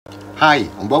Hi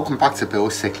and welcome back to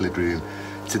Bill's Cichlid Room.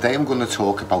 Today I'm going to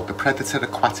talk about the Predator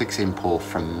Aquatics import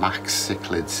from Max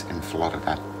Cichlids in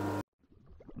Florida.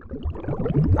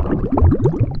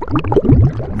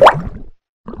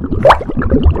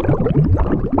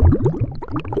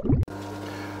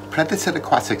 Predator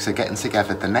Aquatics are getting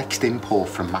together the next import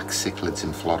from Max Cichlids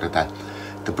in Florida.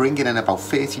 They're bringing in about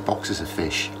 30 boxes of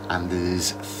fish, and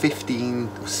there's 15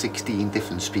 or 16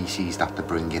 different species that they're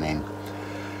bringing in.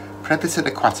 Predator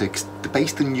Aquatics, they're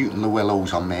based in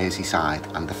Newton-le-Willows on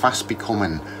Merseyside, and they're fast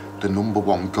becoming the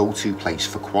 #1 go-to place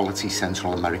for quality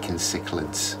Central American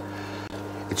cichlids.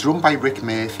 It's run by Rick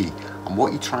Murphy, and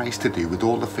what he tries to do with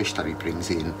all the fish that he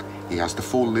brings in, he has the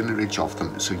full lineage of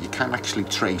them, so you can actually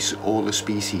trace all the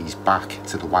species back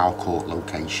to the wild caught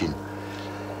location.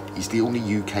 He's the only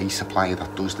UK supplier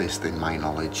that does this in my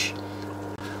knowledge.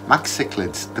 Max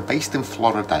Cichlids, they're based in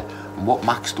Florida, and what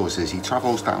Max does is he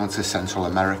travels down to Central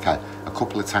America a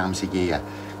couple of times a year,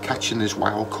 catching his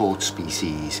wild caught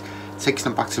species, takes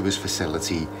them back to his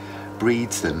facility,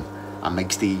 breeds them and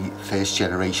makes the first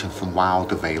generation from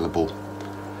wild available.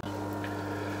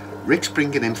 Rick's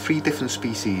bringing in 3 different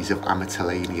species of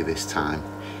Amatelania this time.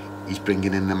 He's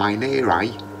bringing in the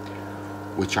Mineri,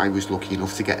 which I was lucky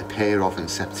enough to get a pair of in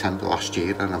September last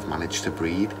year and I've managed to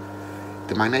breed.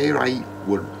 The Mineri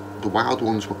the wild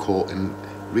ones were caught in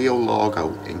Rio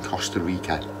Largo in Costa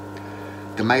Rica.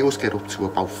 The males get up to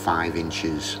about 5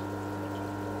 inches.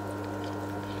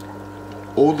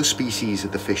 All the species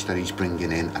of the fish that he's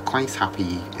bringing in are quite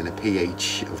happy in a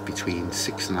pH of between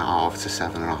 6.5 to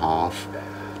 7.5.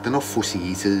 They're not fussy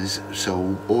eaters,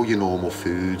 so all your normal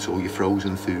foods, all your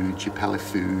frozen foods, your pellet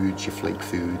foods, your flake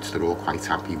foods, they're all quite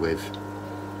happy with.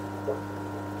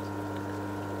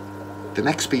 The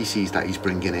next species that he's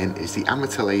bringing in is the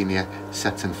Amatelania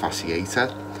septemfasciata.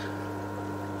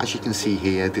 As you can see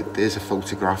here, there's a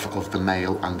photograph of the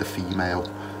male and the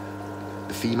female.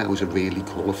 The females are really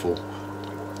colourful.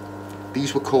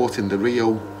 These were caught in the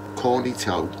Rio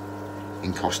Cornito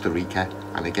in Costa Rica,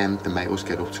 and again the males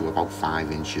get up to about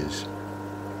 5 inches.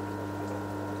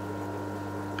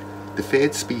 The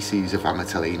third species of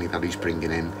Amatelania that he's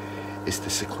bringing in is the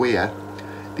Sequoia.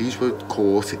 These were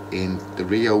caught in the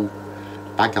Rio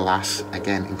Bagalas,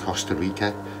 again in Costa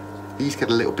Rica. These get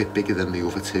a little bit bigger than the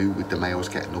other two, with the males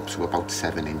getting up to about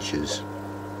 7 inches.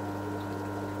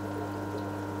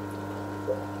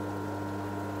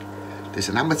 There's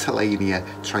an Amatelania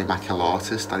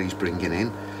trimaculatus that he's bringing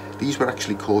in. These were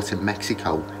actually caught in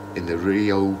Mexico in the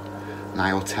Rio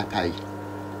Niotepe.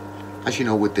 As you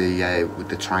know, with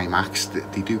the Trimax,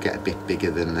 they do get a bit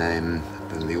bigger than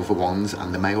the other ones,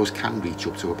 and the males can reach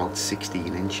up to about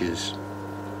 16 inches.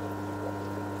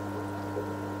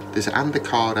 There's an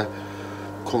Andocada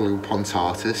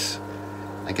colupontatus.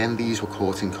 Again, these were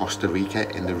caught in Costa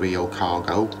Rica in the Rio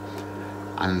Cargo,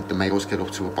 and the males get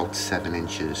up to about 7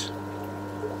 inches.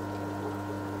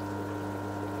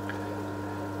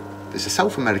 There's a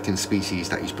South American species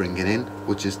that he's bringing in,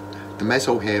 which is the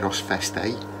Mesoheros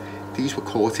festae. These were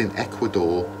caught in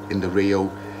Ecuador in the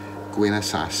Rio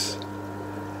Guinasas.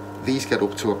 These get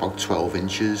up to about 12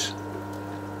 inches.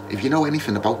 If you know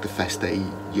anything about the festae,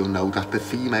 you'll know that the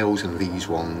females in these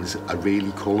ones are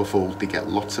really colourful. They get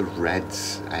lots of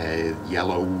reds,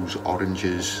 yellows,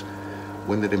 oranges.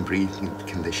 When they're in breeding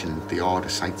condition, they are a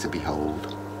sight to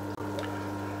behold.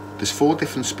 There's 4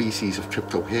 different species of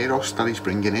Cryptoheros that he's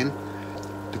bringing in.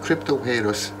 The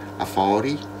Cryptoheros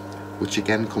afari, which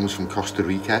again comes from Costa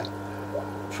Rica,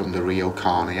 from the Rio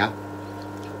Carnia.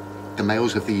 The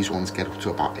males of these ones get up to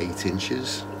about 8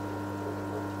 inches.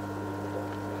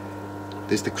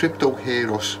 There's the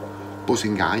Cryptoheros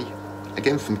buzzingi,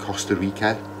 again from Costa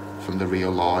Rica, from the Rio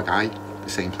Largo, the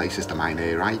same place as the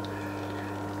Mineri.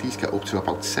 These get up to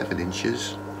about 7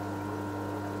 inches.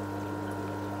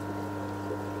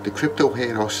 The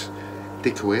Cryptoheros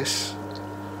dicuis,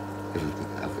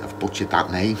 I've butchered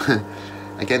that name.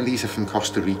 Again, these are from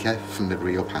Costa Rica, from the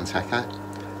Rio Panteca.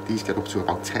 These get up to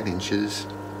about 10 inches.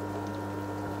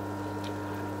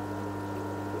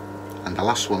 And the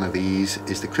last one of these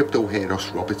is the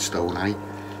Cryptoheros robertstonei.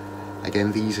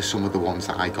 Again, these are some of the ones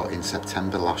that I got in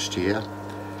September last year.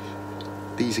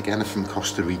 These again are from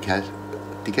Costa Rica.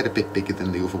 They get a bit bigger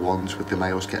than the other ones, with the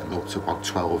males getting up to about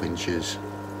 12 inches.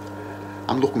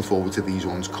 I'm looking forward to these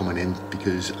ones coming in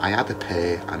because I had a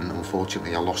pair and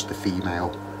unfortunately I lost the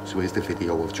female. So here's the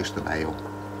video of just the male.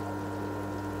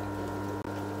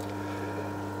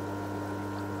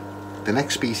 The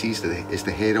next species is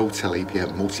the Herotilapia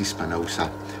multispinosa.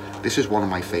 This is one of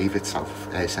my favourite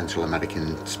Central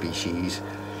American species.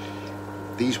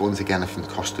 These ones again are from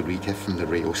Costa Rica, from the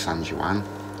Rio San Juan.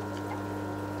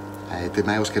 The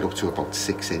males get up to about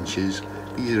 6 inches.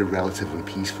 These are a relatively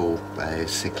peaceful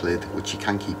cichlid, which you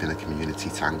can keep in a community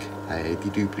tank. They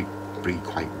do breed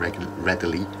quite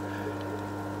readily.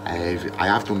 I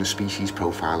have done a species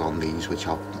profile on these, which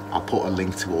I'll put a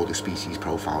link to all the species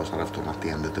profiles that I've done at the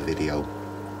end of the video.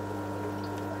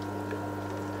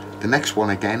 The next one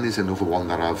again is another one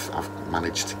that I've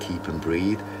managed to keep and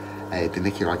breed, the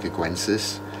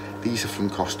Aquatics. These are from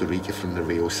Costa Rica, from the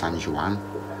Rio San Juan.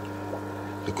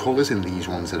 The colours in these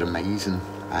ones are amazing.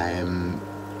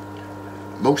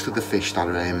 Most of the fish that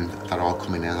are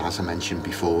coming in, as I mentioned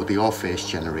before, they are first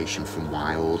generation from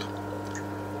wild,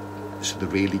 so they're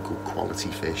really good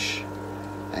quality fish.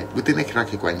 With the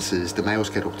Aquatics, the males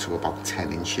get up to about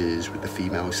 10 inches, with the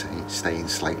females staying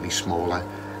slightly smaller.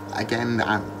 Again,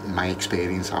 in my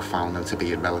experience, I've found them to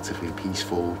be a relatively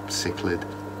peaceful cichlid.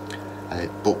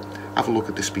 But have a look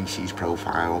at the species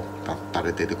profile that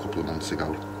I did a couple of months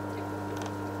ago.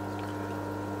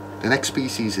 The next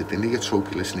species is the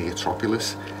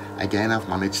Neotropulus. Again, I've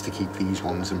managed to keep these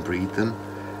ones and breed them.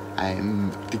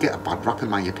 They get a bad rap in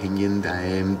my opinion.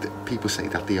 People say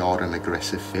that they are an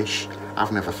aggressive fish.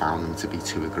 I've never found them to be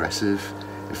too aggressive.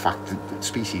 In fact,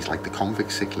 species like the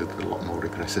convict cichlid are a lot more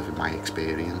aggressive in my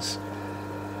experience.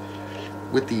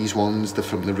 With these ones, they're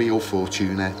from the Rio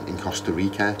Fortuna in Costa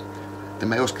Rica. The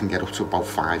males can get up to about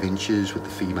 5 inches, with the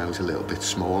females a little bit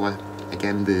smaller.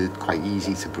 Again, they're quite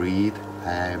easy to breed.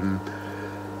 I've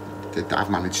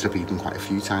managed to breed them quite a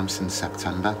few times since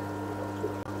September.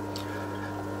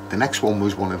 The next one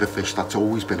was one of the fish that's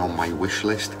always been on my wish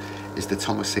list, is the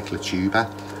Tomocichlids.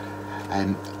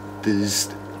 There's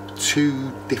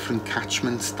 2 different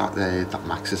catchments that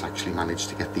Max has actually managed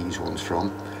to get these ones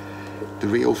from. The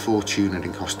Rio Fortuna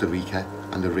in Costa Rica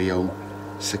and the Rio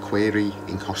Cichlids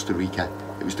in Costa Rica.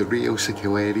 It was the Rio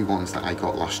Cichlids ones that I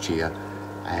got last year,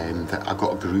 and I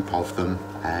got a group of them.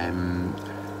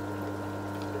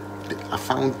 I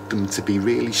found them to be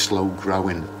really slow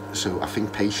growing, so I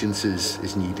think patience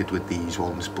is needed with these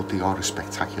ones, but they are a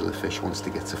spectacular fish once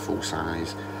they get to full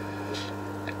size.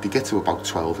 They get to about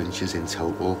 12 inches in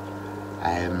total.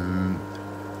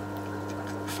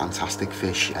 Fantastic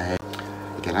fish.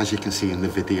 Again, as you can see in the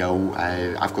video,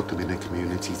 I've got them in a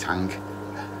community tank.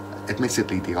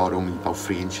 Admittedly, they are only about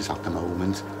 3 inches at the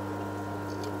moment,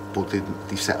 but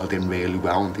they've settled in really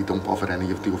well and they don't bother any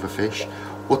of the other fish.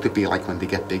 What they'd be like when they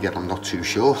get bigger, I'm not too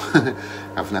sure.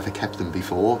 I've never kept them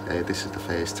before. This is the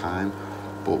first time,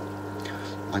 but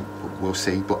we'll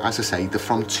see. But as I say, they're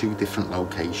from 2 different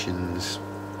locations.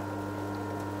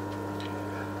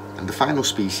 And the final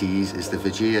species is the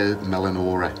Vigia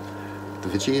melanura. The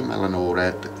Vigia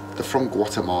melanura, they're from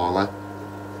Guatemala,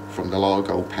 from the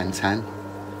Lago Pen 10.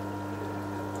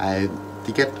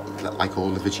 They get, like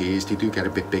all the Vigias, they do get a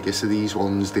bit bigger, so these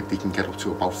ones, they can get up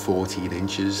to about 14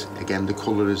 inches. Again, the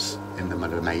colours in them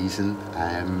are amazing.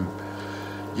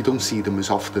 You don't see them as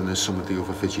often as some of the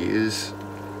other Vigias,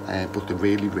 but they're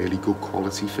really, really good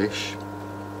quality fish.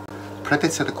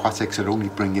 Predator Aquatics are only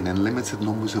bringing in limited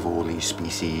numbers of all these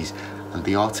species, and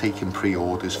they are taking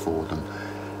pre-orders for them.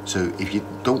 So if you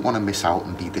don't want to miss out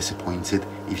and be disappointed,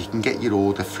 if you can get your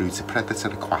order through to Predator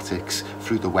Aquatics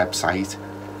through the website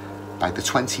by the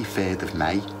 23rd of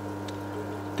May,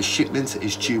 the shipment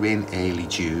is due in early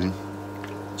June.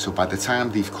 So by the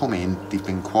time they've come in, they've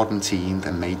been quarantined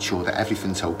and made sure that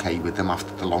everything's okay with them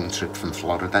after the long trip from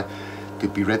Florida. They'll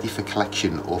be ready for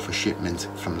collection or for shipment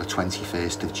from the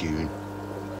 21st of June.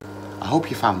 I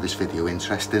hope you found this video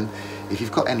interesting. If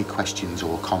you've got any questions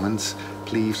or comments,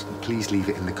 please leave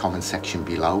it in the comment section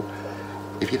below.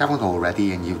 If you haven't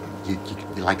already and you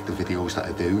like the videos that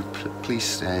I do,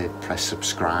 please press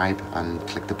subscribe and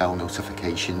click the bell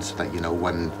notification so that you know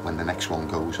when the next one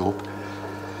goes up.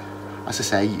 As I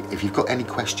say, if you've got any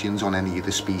questions on any of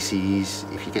the species,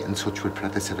 if you get in touch with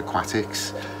Predator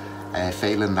Aquatics,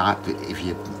 failing that, if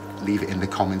you leave it in the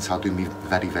comments, I'll do my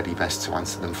very, very best to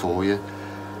answer them for you.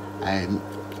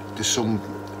 There's some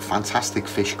fantastic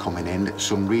fish coming in,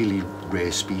 some really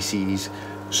rare species,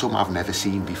 some I've never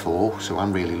seen before, so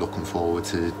I'm really looking forward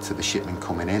to the shipment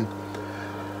coming in.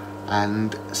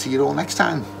 And see you all next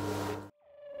time.